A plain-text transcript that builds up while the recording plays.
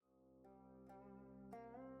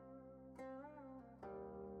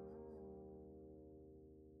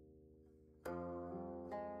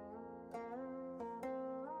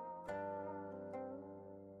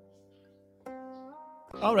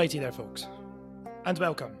Alrighty there, folks, and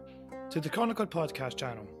welcome to the Chronicled Podcast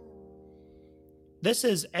channel. This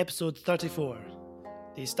is episode 34,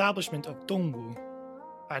 the establishment of Dongwu,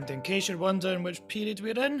 and in case you're wondering which period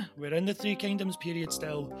we're in the Three Kingdoms period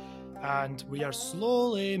still, and we are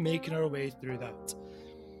slowly making our way through that.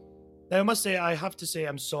 Now, I must say, I have to say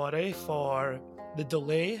I'm sorry for the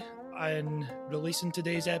delay in releasing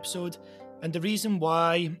today's episode, and the reason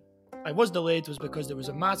why I was delayed was because there was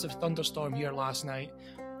a massive thunderstorm here last night,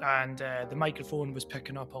 and the microphone was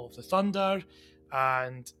picking up all of the thunder,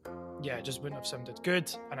 and yeah, it just wouldn't have sounded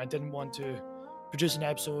good, and I didn't want to produce an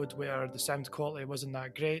episode where the sound quality wasn't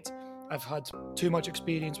that great. I've had too much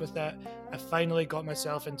experience with it. I finally got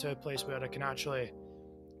myself into a place where I can actually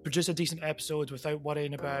produce a decent episode without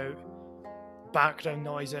worrying about background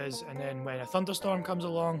noises, and then when a thunderstorm comes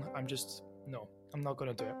along, I'm not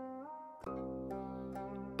going to do it.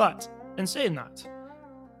 But in saying that,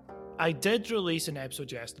 I did release an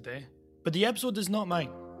episode yesterday, but the episode is not mine.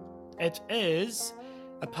 It is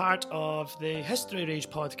a part of the History Rage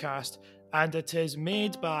podcast, and it is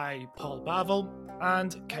made by Paul Bavel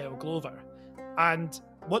and Kyle Glover. And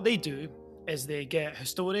what they do is they get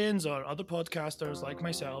historians or other podcasters like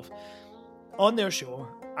myself on their show,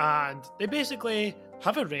 and they basically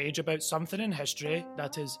have a rage about something in history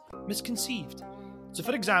that is misconceived. So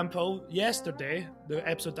for example, yesterday, the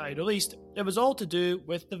episode that I released, it was all to do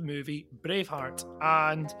with the movie Braveheart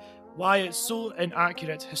and why it's so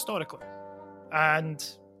inaccurate historically. And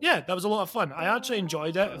yeah, that was a lot of fun. I actually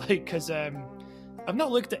enjoyed it, because I've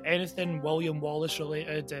not looked at anything William Wallace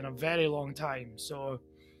related in a very long time. So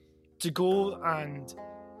to go and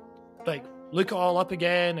look it all up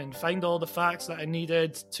again and find all the facts that I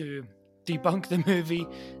needed to debunk the movie,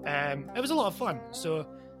 it was a lot of fun. So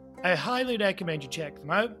I highly recommend you check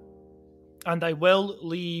them out, and I will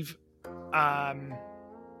leave a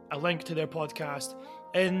link to their podcast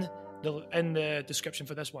in the description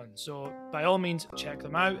for this one. So by all means, check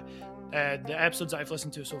them out. The episodes that I've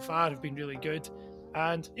listened to so far have been really good,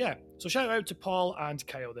 and yeah, so shout out to Paul and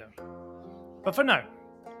Kyle there. But for now,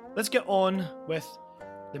 let's get on with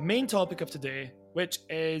the main topic of today, which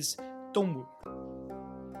is Dongwu.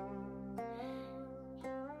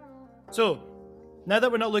 So, now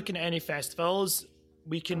that we're not looking at any festivals,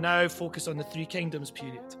 we can now focus on the Three Kingdoms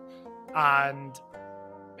period. And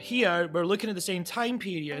here, we're looking at the same time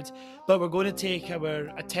period, but we're going to take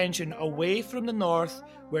our attention away from the north,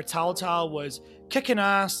 where Cao Cao was kicking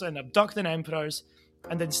ass and abducting emperors,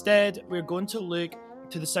 and instead, we're going to look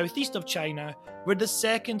to the southeast of China, where the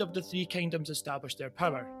second of the Three Kingdoms established their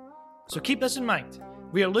power. So keep this in mind.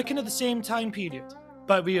 We are looking at the same time period,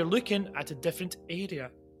 but we are looking at a different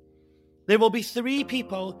area. There will be three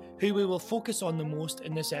people who we will focus on the most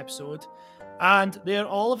in this episode, and they are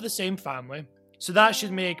all of the same family, so that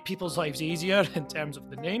should make people's lives easier in terms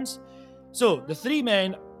of the names. So, the three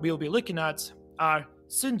men we will be looking at are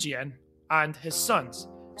Sun Jian and his sons,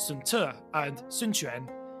 Sun Ce and Sun Quan.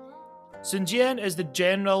 Sun Jian is the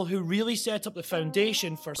general who really set up the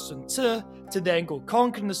foundation for Sun Ce to then go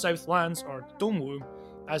conquering the Southlands, or Dongwu,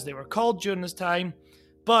 as they were called during this time.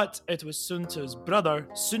 But it was Sun Ce's brother,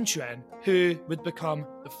 Sun Quan, who would become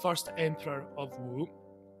the first emperor of Wu.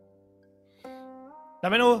 Now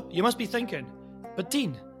I know you must be thinking, but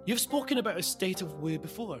Dean, you've spoken about a state of Wu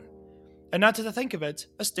before, and now that I think of it,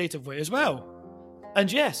 a state of Wei as well.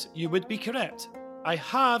 And yes, you would be correct. I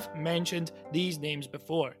have mentioned these names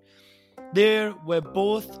before. There were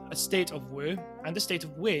both a state of Wu and a state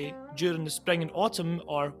of Wei during the spring and autumn,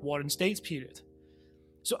 or Warring States period.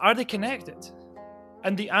 So are they connected?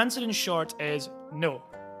 And the answer in short is no,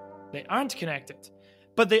 they aren't connected,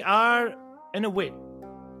 but they are in a way.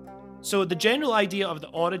 So the general idea of the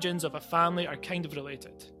origins of a family are kind of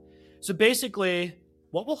related. So basically,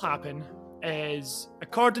 what will happen is,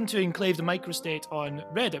 according to Enclave the Microstate on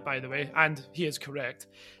Reddit, by the way, and he is correct,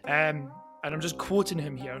 and I'm just quoting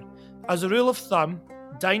him here, as a rule of thumb,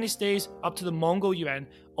 dynasties up to the Mongol Yuan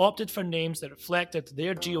opted for names that reflected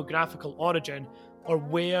their geographical origin or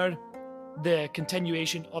where the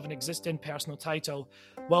continuation of an existing personal title,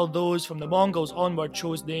 while those from the Mongols onward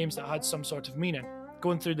chose names that had some sort of meaning.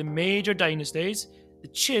 Going through the major dynasties, the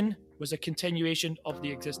Qin was a continuation of the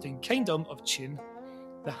existing kingdom of Qin.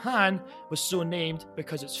 The Han was so named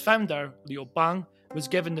because its founder, Liu Bang, was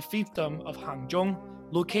given the fiefdom of Hanzhong,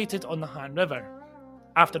 located on the Han River,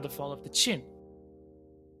 after the fall of the Qin.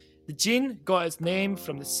 The Jin got its name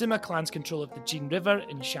from the Sima clan's control of the Jin River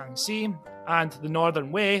in Shaanxi, and the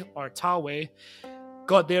Northern Wei, or Tao Wei,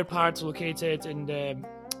 got their parts located in the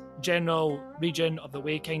general region of the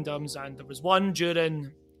Wei Kingdoms, and there was one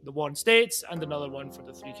during the Warring States and another one for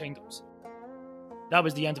the Three Kingdoms. That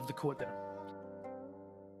was the end of the quote there.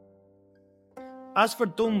 As for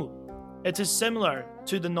Dongwu, it is similar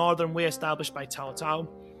to the northern Wei established by Cao Cao.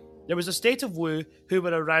 There was a state of Wu who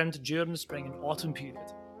were around during the spring and autumn period,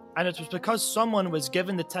 and it was because someone was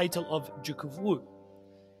given the title of Duke of Wu.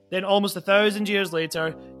 Then almost 1,000 years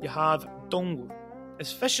later, you have Dongwu,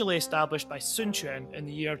 officially established by Sun Quan in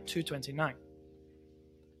the year 229.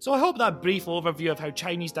 So I hope that brief overview of how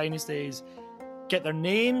Chinese dynasties get their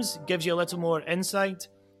names gives you a little more insight,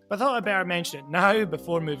 but I thought I'd better mention it now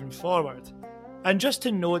before moving forward. And just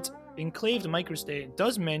to note, Enclaved Microstate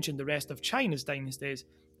does mention the rest of China's dynasties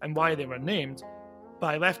and why they were named, but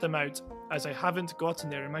I left them out as I haven't gotten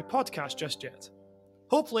there in my podcast just yet.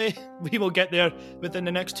 Hopefully, we will get there within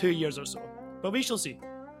the next 2 years or so, but we shall see.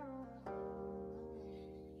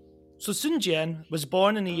 So Sun Jian was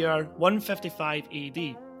born in the year 155 AD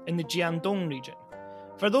in the Jiandong region.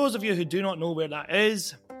 For those of you who do not know where that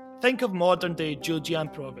is, think of modern-day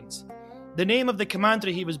Zhejiang province. The name of the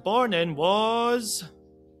commandery he was born in was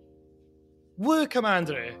Wu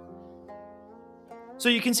Commandery. So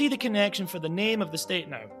you can see the connection for the name of the state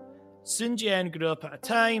now. Sun Jian grew up at a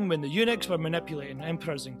time when the eunuchs were manipulating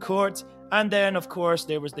emperors in court, and then of course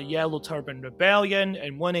there was the Yellow Turban Rebellion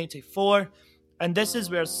in 184, and this is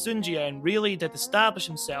where Sun Jian really did establish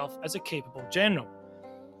himself as a capable general.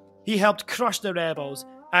 He helped crush the rebels,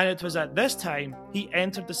 and it was at this time he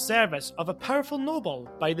entered the service of a powerful noble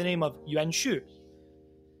by the name of Yuan Shu.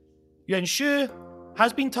 Yuan Shu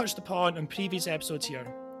has been touched upon in previous episodes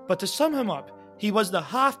here, but to sum him up, he was the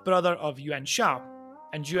half-brother of Yuan Shao,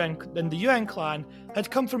 and the Yuan clan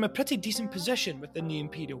had come from a pretty decent position within the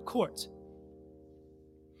imperial court.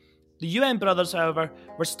 The Yuan brothers, however,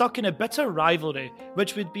 were stuck in a bitter rivalry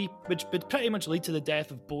which would pretty much lead to the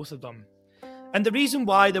death of both of them. And the reason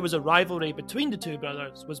why there was a rivalry between the two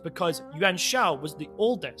brothers was because Yuan Shao was the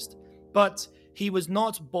oldest, but he was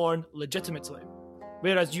not born legitimately,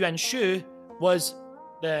 whereas Yuan Shu was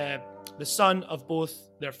the son of both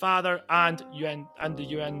their father and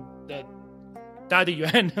the Daddy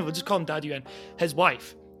Yuan, we'll just call him Daddy Yuan, his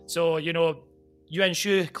wife. So, Yuan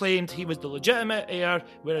Shu claimed he was the legitimate heir,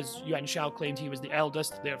 whereas Yuan Shao claimed he was the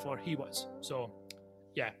eldest, therefore he was. So,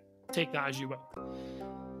 yeah, take that as you will.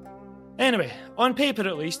 Anyway, on paper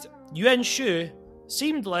at least, Yuan Shu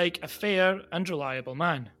seemed like a fair and reliable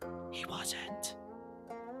man. He wasn't.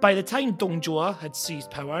 By the time Dong Zhuo had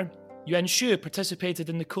seized power, Yuan Shu participated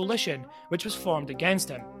in the coalition which was formed against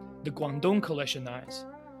him, the Guangdong coalition that is.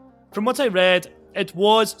 From what I read, it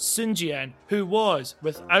was Sun Jian who was,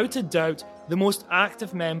 without a doubt, the most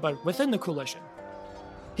active member within the coalition.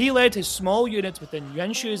 He led his small units within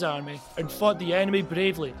Yuan Shu's army and fought the enemy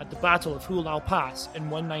bravely at the Battle of Hulao Pass in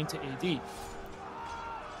 190 AD.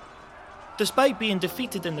 Despite being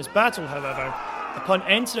defeated in this battle, however, upon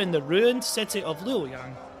entering the ruined city of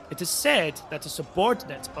Luoyang, it is said that a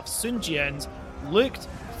subordinate of Sun Jian's looked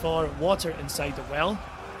for water inside the well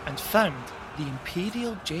and found the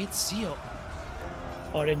Imperial Jade Seal,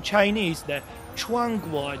 or in Chinese, the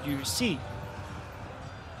Chuangguo Yu Si.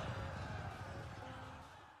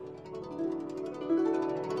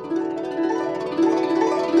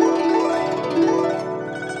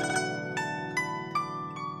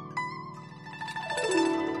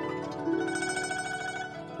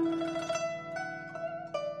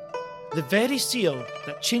 The very seal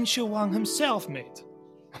that Qin Shi Huang himself made.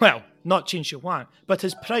 Well, not Qin Shi Huang, but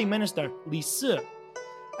his Prime Minister Li Si.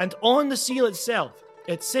 And on the seal itself,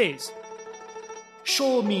 it says,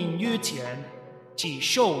 说明于田，己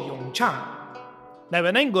受永昌. Now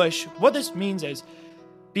in English, what this means is,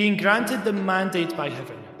 being granted the mandate by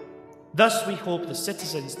heaven. Thus we hope the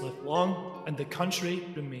citizens live long and the country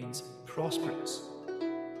remains prosperous.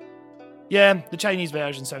 Yeah, the Chinese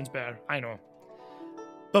version sounds better, I know.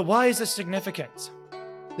 But why is this significant?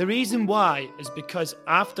 The reason why is because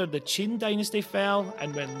after the Qin dynasty fell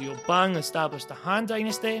and when Liu Bang established the Han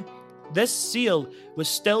dynasty, this seal was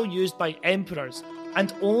still used by emperors,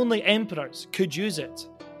 and only emperors could use it.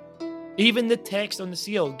 Even the text on the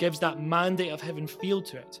seal gives that mandate of heaven feel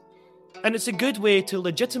to it. And it's a good way to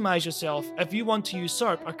legitimize yourself if you want to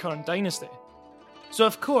usurp a current dynasty. So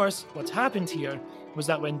of course, what happened here was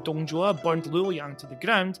that when Dong Zhuo burned Luoyang to the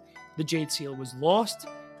ground, the Jade Seal was lost,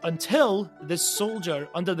 until this soldier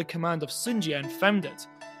under the command of Sun Jian found it,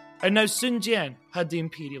 and now Sun Jian had the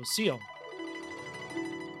Imperial Seal.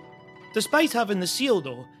 Despite having the seal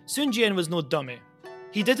though, Sun Jian was no dummy.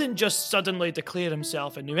 He didn't just suddenly declare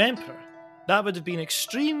himself a new emperor. That would have been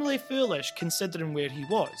extremely foolish considering where he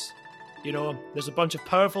was. There's a bunch of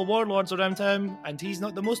powerful warlords around him, and he's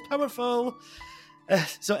not the most powerful.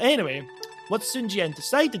 So anyway, what Sun Jian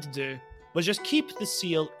decided to do was just keep the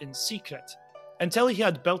seal in secret, until he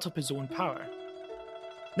had built up his own power.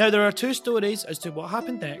 Now, there are two stories as to what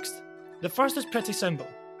happened next. The first is pretty simple.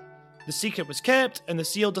 The secret was kept, and the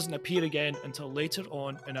seal doesn't appear again until later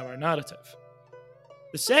on in our narrative.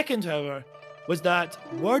 The second, however, was that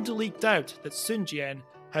word leaked out that Sun Jian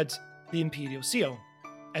had the Imperial Seal,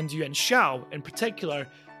 and Yuan Shao, in particular,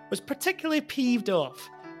 was particularly peeved off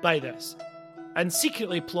by this, and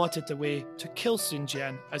secretly plotted a way to kill Sun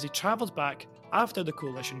Jian as he travelled back after the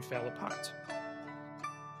coalition fell apart.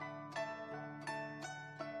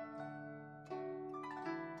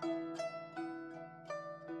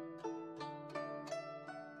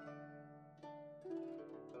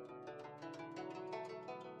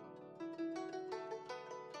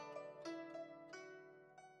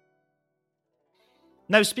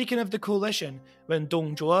 Now, speaking of the coalition, when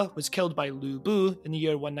Dong Zhuo was killed by Lu Bu in the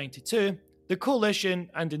year 192, the coalition,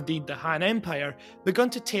 and indeed the Han Empire, began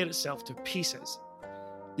to tear itself to pieces.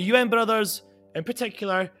 The Yuan brothers, in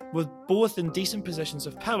particular, were both in decent positions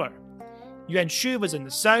of power. Yuan Shu was in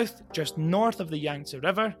the south, just north of the Yangtze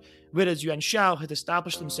River, whereas Yuan Shao had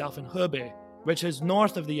established himself in Hebei, which is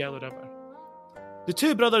north of the Yellow River. The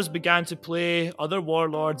two brothers began to play other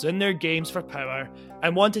warlords in their games for power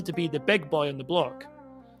and wanted to be the big boy on the block.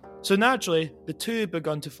 So naturally, the two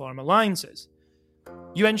began to form alliances.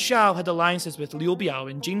 Yuan Shao had alliances with Liu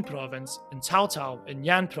Biao in Jin province and Cao Cao in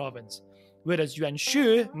Yan province, whereas Yuan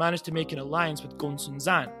Shu managed to make an alliance with Gongsun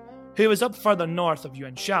Zan, who was up further north of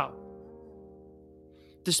Yuan Shao.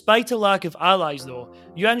 Despite a lack of allies though,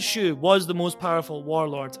 Yuan Shu was the most powerful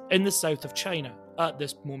warlord in the south of China at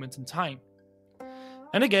this moment in time.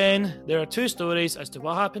 And again, there are two stories as to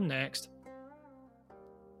what happened next.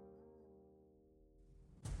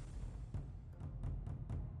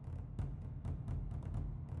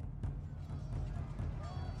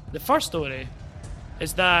 The first story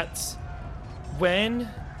is that when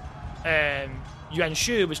Yuan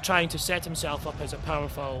Shu was trying to set himself up as a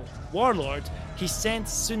powerful warlord, he sent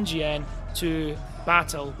Sun Jian to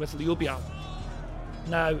battle with Liu Biao.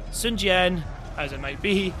 Now, Sun Jian, as it might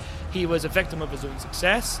be, he was a victim of his own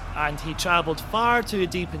success, and he travelled far too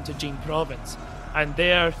deep into Jin province, and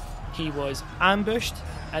there he was ambushed,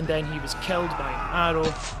 and then he was killed by an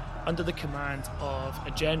arrow under the command of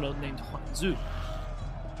a general named Huang Zu.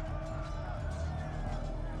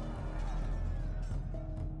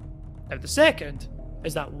 Now, the second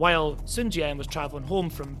is that while Sun Jian was travelling home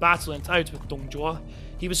from battling it out with Dong Zhuo,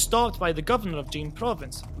 he was stopped by the governor of Jin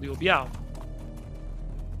province, Liu Biao.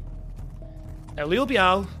 Now, Liu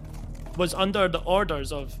Biao was under the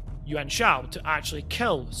orders of Yuan Shao to actually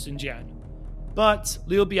kill Sun Jian. But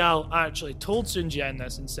Liu Biao actually told Sun Jian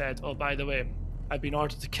this and said, "Oh, by the way, I've been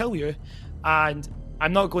ordered to kill you, and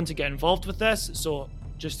I'm not going to get involved with this, so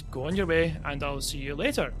just go on your way and I'll see you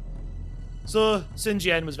later." So Sun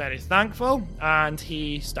Jian was very thankful, and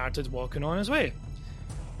he started walking on his way.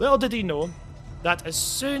 Little did he know that as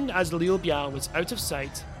soon as Liu Biao was out of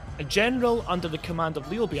sight, a general under the command of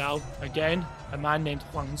Liu Biao, again a man named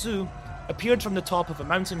Huang Zu, appeared from the top of a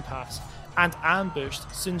mountain pass and ambushed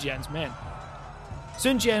Sun Jian's men.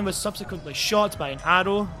 Sun Jian was subsequently shot by an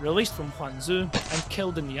arrow released from Huang Zu and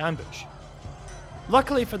killed in the ambush.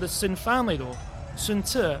 Luckily for the Sun family though, Sun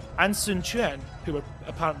Ce and Sun Quan, who were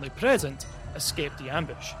apparently present, escaped the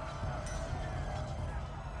ambush.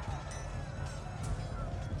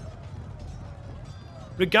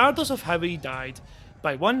 Regardless of how he died,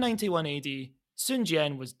 by 191 AD, Sun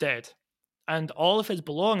Jian was dead, and all of his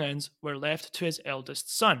belongings were left to his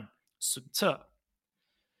eldest son, Sun Ce.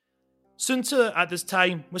 Sun Ce at this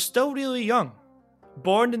time was still really young.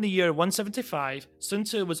 Born in the year 175, Sun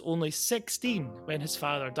Ce was only 16 when his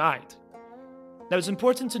father died. Now, it's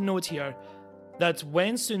important to note here that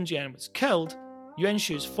when Sun Jian was killed, Yuan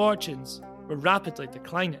Shu's fortunes were rapidly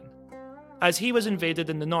declining, as he was invaded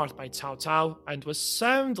in the north by Cao Cao and was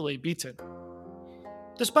soundly beaten.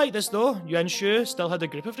 Despite this though, Yuan Shu still had a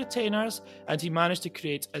group of retainers, and he managed to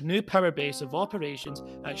create a new power base of operations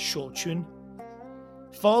at Shouchun.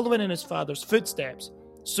 Following in his father's footsteps,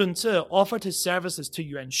 Sun Ce offered his services to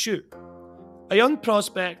Yuan Shu. A young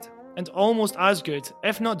prospect, and almost as good,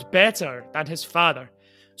 if not better, than his father,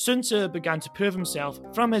 Sun Ce began to prove himself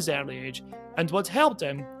from his early age, and what helped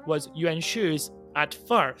him was Yuan Shu's, at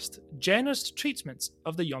first, generous treatments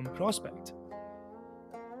of the young prospect.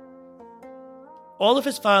 All of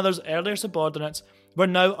his father's earlier subordinates were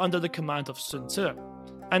now under the command of Sun Ce,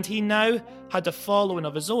 and he now had a following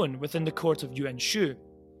of his own within the court of Yuan Shu.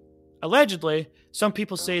 Allegedly, some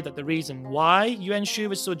people say that the reason why Yuan Shu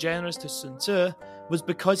was so generous to Sun Ce was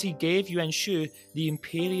because he gave Yuan Shu the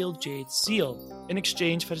Imperial Jade Seal in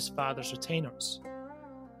exchange for his father's retainers.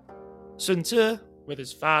 Sun Ce, with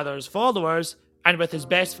his father's followers, and with his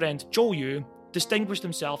best friend Zhou Yu, distinguished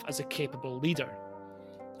himself as a capable leader.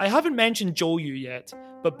 I haven't mentioned Zhou Yu yet,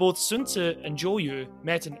 but both Sun Tzu and Zhou Yu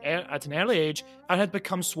met at an early age and had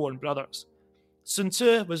become sworn brothers. Sun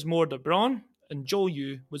Tzu was more the brawn, and Zhou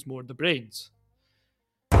Yu was more the brains.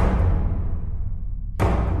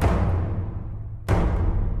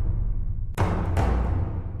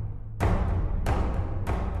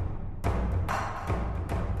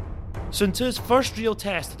 Sun Tzu's first real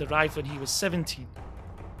test had arrived when he was 17.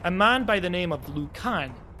 A man by the name of Lu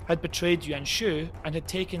Kan had betrayed Yuan Shu and had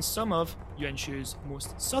taken some of Yuan Shu's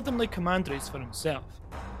most southerly commanderies for himself.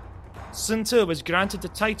 Sun Tzu was granted the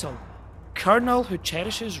title Colonel who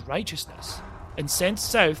cherishes righteousness and sent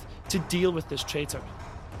south to deal with this traitor.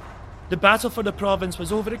 The battle for the province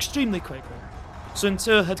was over extremely quickly. Sun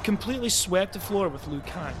Tzu had completely swept the floor with Lu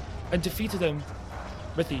Kan and defeated him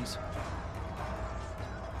with ease.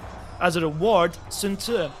 As a reward, Sun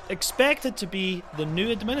Tzu expected to be the new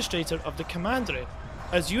administrator of the commandery,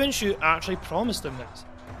 as Yuan Shu actually promised him this.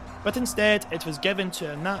 But instead, it was given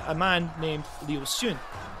to a man named Liu Xun,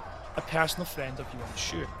 a personal friend of Yuan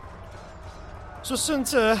Shu. So Sun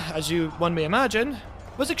Tzu, as one may imagine,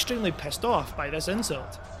 was extremely pissed off by this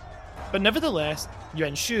insult. But nevertheless,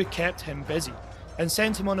 Yuan Shu kept him busy and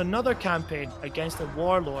sent him on another campaign against a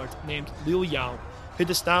warlord named Liu Yao, who'd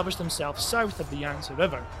established himself south of the Yangtze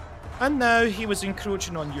River. And now he was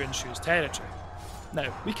encroaching on Yuan Shu's territory.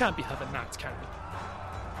 Now, we can't be having that, can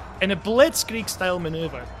we? In a blitzkrieg-style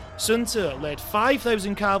maneuver, Sun Tzu led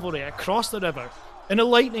 5,000 cavalry across the river in a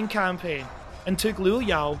lightning campaign and took Liu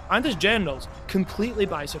Yao and his generals completely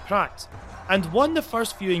by surprise, and won the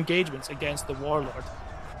first few engagements against the warlord,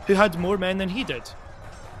 who had more men than he did.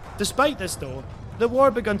 Despite this though, the war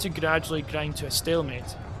began to gradually grind to a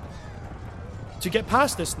stalemate. To get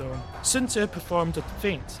past this though, Sun Tzu performed a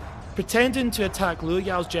feint. Pretending to attack Liu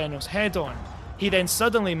Yao's generals head-on, he then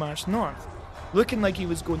suddenly marched north, looking like he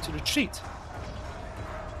was going to retreat.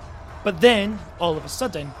 But then, all of a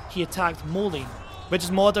sudden, he attacked Moulin, which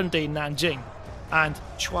is modern-day Nanjing, and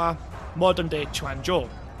Chua, modern-day Quanzhou.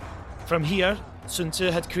 From here, Sun Tzu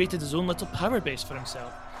had created his own little power base for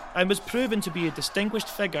himself, and was proven to be a distinguished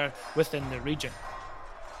figure within the region.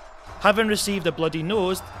 Having received a bloody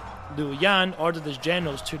nose, Liu Yan ordered his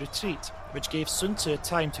generals to retreat, which gave Sun Tzu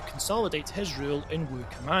time to consolidate his rule in Wu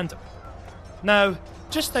Commander. Now,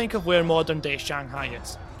 just think of where modern-day Shanghai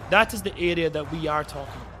is. That is the area that we are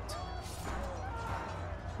talking about.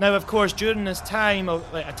 Now, of course, during this time,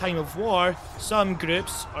 a time of war, some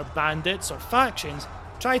groups, or bandits, or factions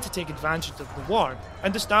tried to take advantage of the war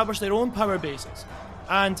and establish their own power bases,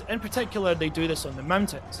 and in particular, they do this on the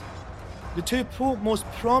mountains. The two most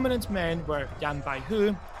prominent men were Yan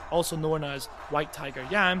Baihu, also known as White Tiger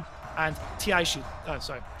Yan, and Tai Shi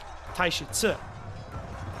Ci.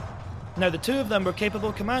 Now, the two of them were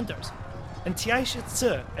capable commanders, and Tai Shi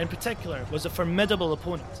Ci in particular was a formidable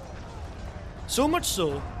opponent. So much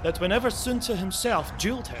so that whenever Sun Tzu himself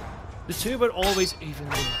duelled him, the two were always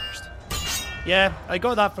evenly matched. Yeah, I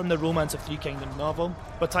got that from the Romance of Three Kingdoms novel,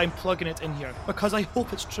 but I'm plugging it in here because I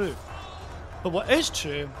hope it's true. But what is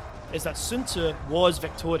true is that Sun Tzu was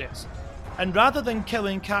victorious, and rather than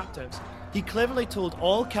killing captives, he cleverly told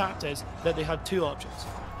all captives that they had two options.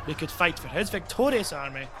 They could fight for his victorious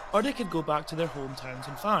army, or they could go back to their hometowns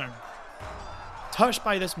and farm. Touched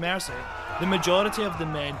by this mercy, the majority of the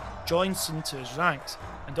men joined Sun Tzu's ranks,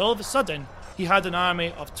 and all of a sudden, he had an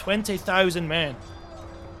army of 20,000 men.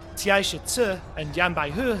 Tai Shi Ci and Yan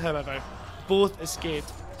Baihu, however, both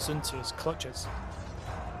escaped Sun Tzu's clutches.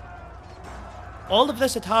 All of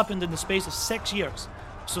this had happened in the space of 6 years,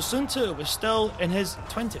 so Sun Tzu was still in his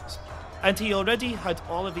 20s, and he already had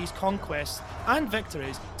all of these conquests and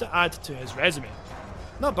victories to add to his resume.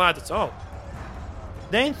 Not bad at all.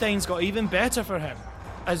 Then things got even better for him,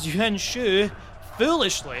 as Yuan Shu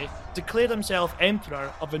foolishly declared himself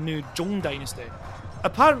emperor of a new Zhong dynasty,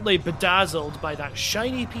 apparently bedazzled by that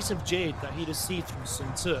shiny piece of jade that he received from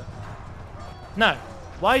Sun Tzu. Now,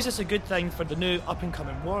 why is this a good thing for the new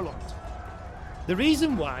up-and-coming warlord? The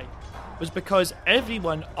reason why was because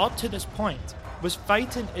everyone up to this point was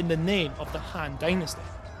fighting in the name of the Han dynasty.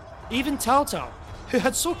 Even Cao Cao, who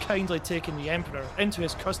had so kindly taken the emperor into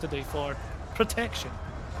his custody for protection.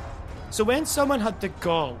 So when someone had the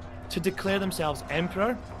gall to declare themselves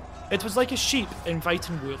emperor, it was like a sheep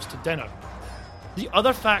inviting wolves to dinner. The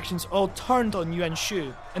other factions all turned on Yuan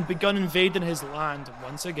Shu and began invading his land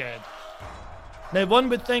once again. Now one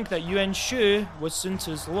would think that Yuan Shu was Sun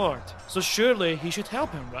Tzu's lord, so surely he should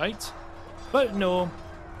help him, right? But no,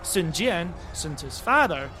 Sun Jian, Sun Tzu's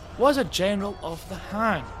father, was a general of the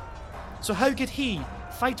Han. So how could he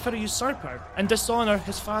fight for a usurper and dishonour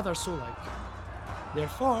his father so like?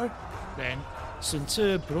 Therefore, then, Sun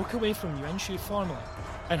Tzu broke away from Yuan Shu formally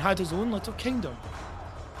and had his own little kingdom.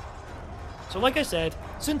 So like I said,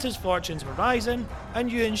 Sun Tzu's fortunes were rising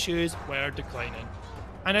and Yuan Shu's were declining.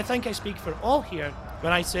 And I think I speak for all here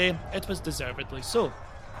when I say it was deservedly so.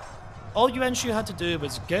 All Yuan Shu had to do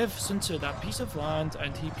was give Sun Tzu that piece of land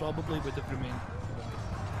and he probably would have remained loyal.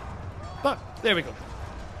 But there we go.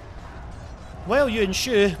 While Yuan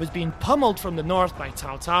Shu was being pummeled from the north by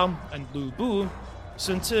Cao Cao and Lu Bu,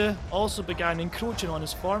 Sun Tzu also began encroaching on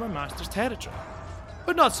his former master's territory.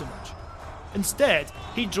 But not so much. Instead,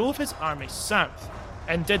 he drove his army south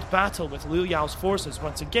and did battle with Liu Yao's forces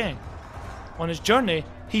once again. On his journey,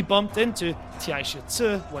 he bumped into Tiai Shi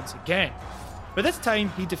Ci once again, but this time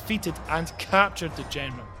he defeated and captured the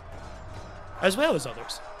general, as well as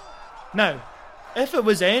others. Now, if it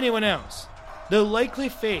was anyone else, the likely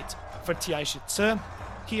fate for Tiai Shi Ci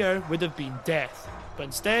here would have been death, but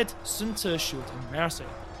instead Sun Tzu showed him mercy.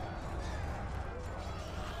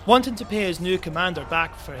 Wanting to pay his new commander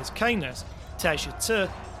back for his kindness, Tiai Shi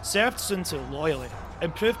Ci served Sun Tzu loyally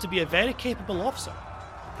and proved to be a very capable officer.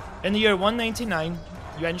 In the year 199,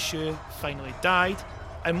 Yuan Shu finally died,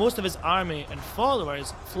 and most of his army and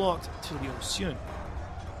followers flocked to Liu Xun.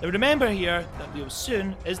 Now remember here that Liu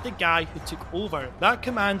Xun is the guy who took over that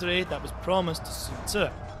commandery that was promised to Sun Tzu.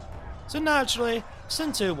 So naturally,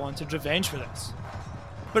 Sun Tzu wanted revenge for this.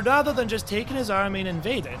 But rather than just taking his army and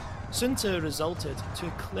invading, Sun Tzu resorted to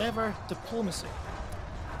a clever diplomacy.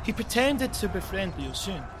 He pretended to befriend Liu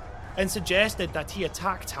Xun and suggested that he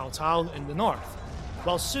attack Cao Cao in the north,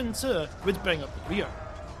 while Sun Tzu would bring up the rear.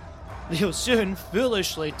 Liu Xun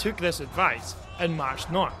foolishly took this advice and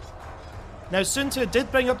marched north. Now Sun Tzu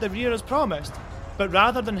did bring up the rear as promised, but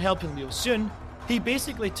rather than helping Liu Xun, he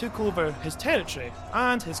basically took over his territory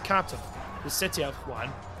and his capital, the city of Huan.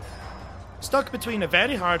 Stuck between a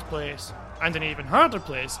very hard place and an even harder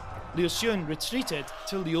place, Liu Xun retreated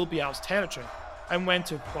to Liu Biao's territory and went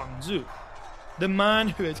to Huangzu, the man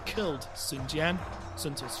who had killed Sun Jian,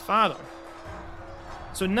 Sun Tzu's father.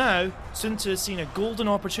 So now, Sun Tzu has seen a golden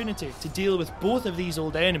opportunity to deal with both of these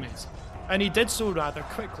old enemies, and he did so rather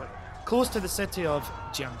quickly, close to the city of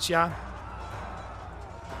Jiangxia.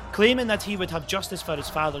 Claiming that he would have justice for his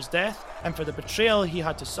father's death and for the betrayal he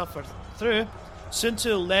had to suffer through, Sun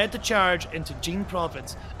Tzu led the charge into Jing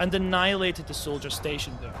province and annihilated the soldiers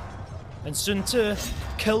stationed there. And Sun Tzu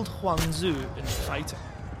killed Huangzu in the fighting.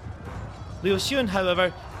 Liu Xun,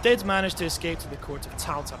 however, did manage to escape to the court of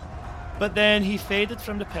Cao Cao, but then he faded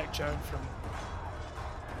from the picture.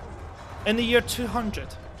 In the year 200,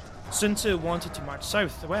 Sun Tzu wanted to march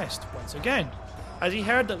southwest once again, as he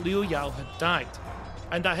heard that Liu Yao had died,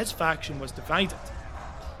 and that his faction was divided.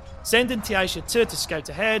 Sending Tiai Shi Ci to scout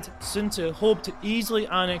ahead, Sun Tzu hoped to easily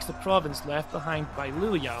annex the province left behind by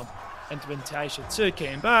Liu Yao, and when Tiai Shi Ci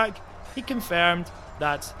came back, he confirmed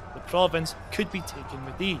that the province could be taken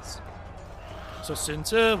with ease. So Sun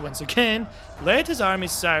Tzu, once again, led his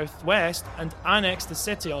armies southwest and annexed the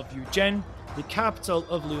city of Yujin, the capital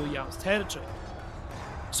of Liu Yao's territory.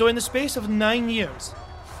 So in the space of 9 years,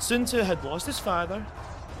 Sun Tzu had lost his father,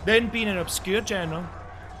 then been an obscure general,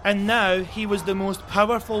 and now he was the most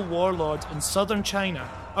powerful warlord in southern China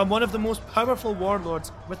and one of the most powerful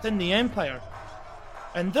warlords within the empire.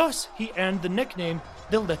 And thus he earned the nickname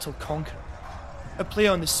the Little Conqueror, a play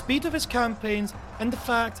on the speed of his campaigns and the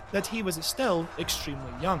fact that he was still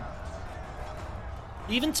extremely young.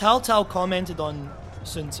 Even Cao Cao commented on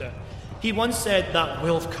Sun Tzu. He once said that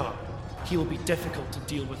wolf cub, he will be difficult to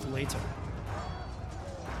deal with later.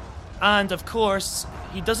 And of course,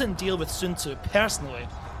 he doesn't deal with Sun Tzu personally,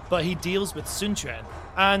 but he deals with Sun Quan,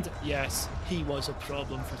 and yes, he was a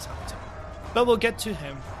problem for Cao Cao. But we'll get to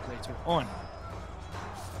him later on.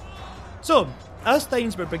 So, as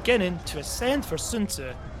things were beginning to ascend for Sun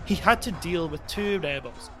Tzu, he had to deal with two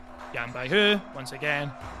rebels, Yan Baihu, once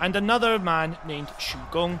again, and another man named Xu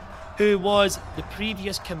Gong, who was the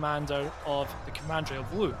previous commander of the commandery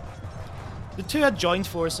of Wu. The two had joined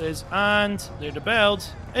forces and they rebelled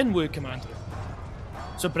in Wu commandery.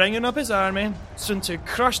 So bringing up his army, Sun Tzu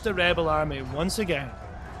crushed the rebel army once again.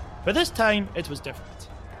 But this time it was different.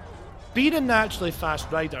 Being a naturally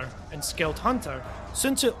fast rider and skilled hunter,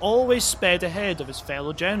 Sun Tzu always sped ahead of his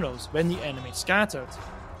fellow generals when the enemy scattered.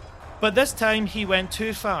 But this time he went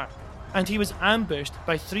too far, and he was ambushed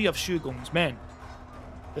by 3 of Xu Gong's men.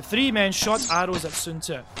 The 3 men shot arrows at Sun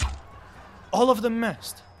Tzu. All of them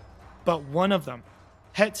missed, but one of them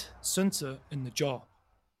hit Sun Tzu in the jaw.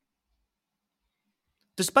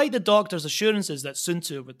 Despite the doctor's assurances that Sun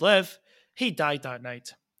Tzu would live, he died that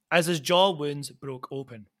night, as his jaw wounds broke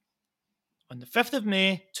open. On the 5th of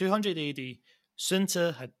May, 200 AD, Sun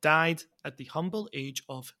Tzu had died at the humble age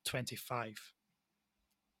of 25.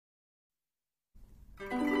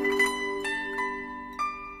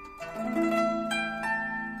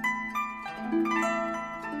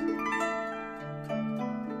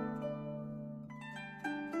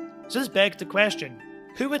 So this begged the question,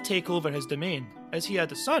 who would take over his domain, as he had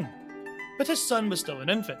a son? But his son was still an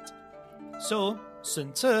infant. So,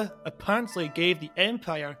 Sun Tzu apparently gave the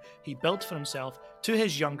empire he built for himself to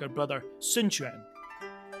his younger brother, Sun Quan.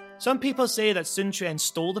 Some people say that Sun Quan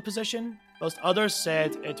stole the position, whilst others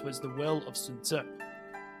said it was the will of Sun Tzu.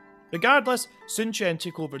 Regardless, Sun Quan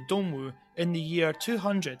took over Dongwu in the year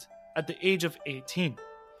 200 at the age of 18.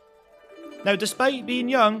 Now, despite being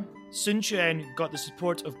young, Sun Quan got the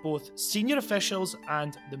support of both senior officials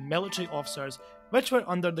and the military officers which were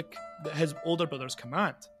under his older brother's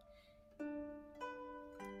command.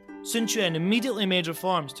 Sun Quan immediately made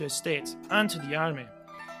reforms to his state and to the army,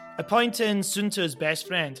 appointing Sun Tzu's best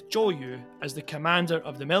friend, Zhou Yu, as the commander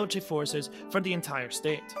of the military forces for the entire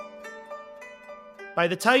state. By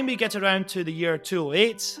the time we get around to the year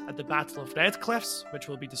 208, at the Battle of Red Cliffs, which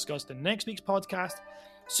will be discussed in next week's podcast,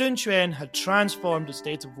 Sun Quan had transformed the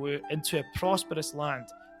state of Wu into a prosperous land,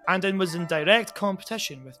 and then was in direct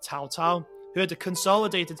competition with Cao Cao, who had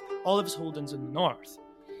consolidated all of his holdings in the north.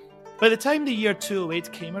 By the time the year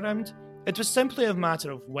 208 came around, it was simply a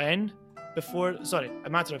matter of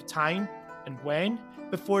time and when,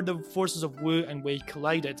 before the forces of Wu and Wei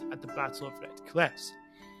collided at the Battle of Red Cliffs.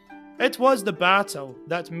 It was the battle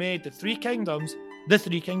that made the Three Kingdoms the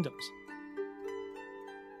Three Kingdoms.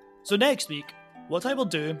 So next week, what I will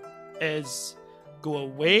do is go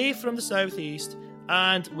away from the southeast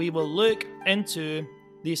and we will look into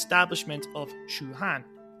the establishment of Shu Han,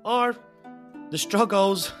 or the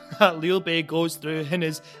struggles that Liu Bei goes through in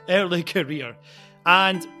his early career.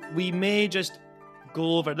 And we may just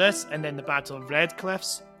go over this and then the Battle of Red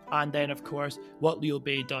Cliffs, and then of course what Liu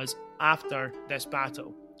Bei does after this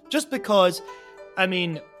battle. Just because,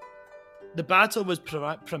 the battle was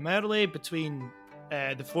primarily between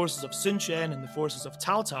the forces of Sun Quan and the forces of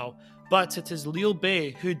Cao Cao, but it is Liu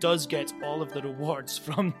Bei who does get all of the rewards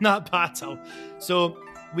from that battle. So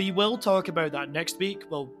we will talk about that next week.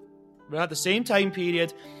 We're at the same time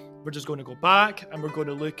period. We're just going to go back and we're going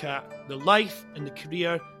to look at the life and the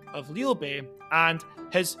career of Liu Bei and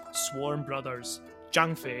his sworn brothers,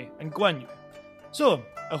 Zhang Fei and Guan Yu. So,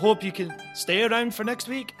 I hope you can stay around for next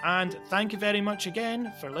week, and thank you very much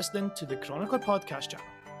again for listening to the Chronicle Podcast channel.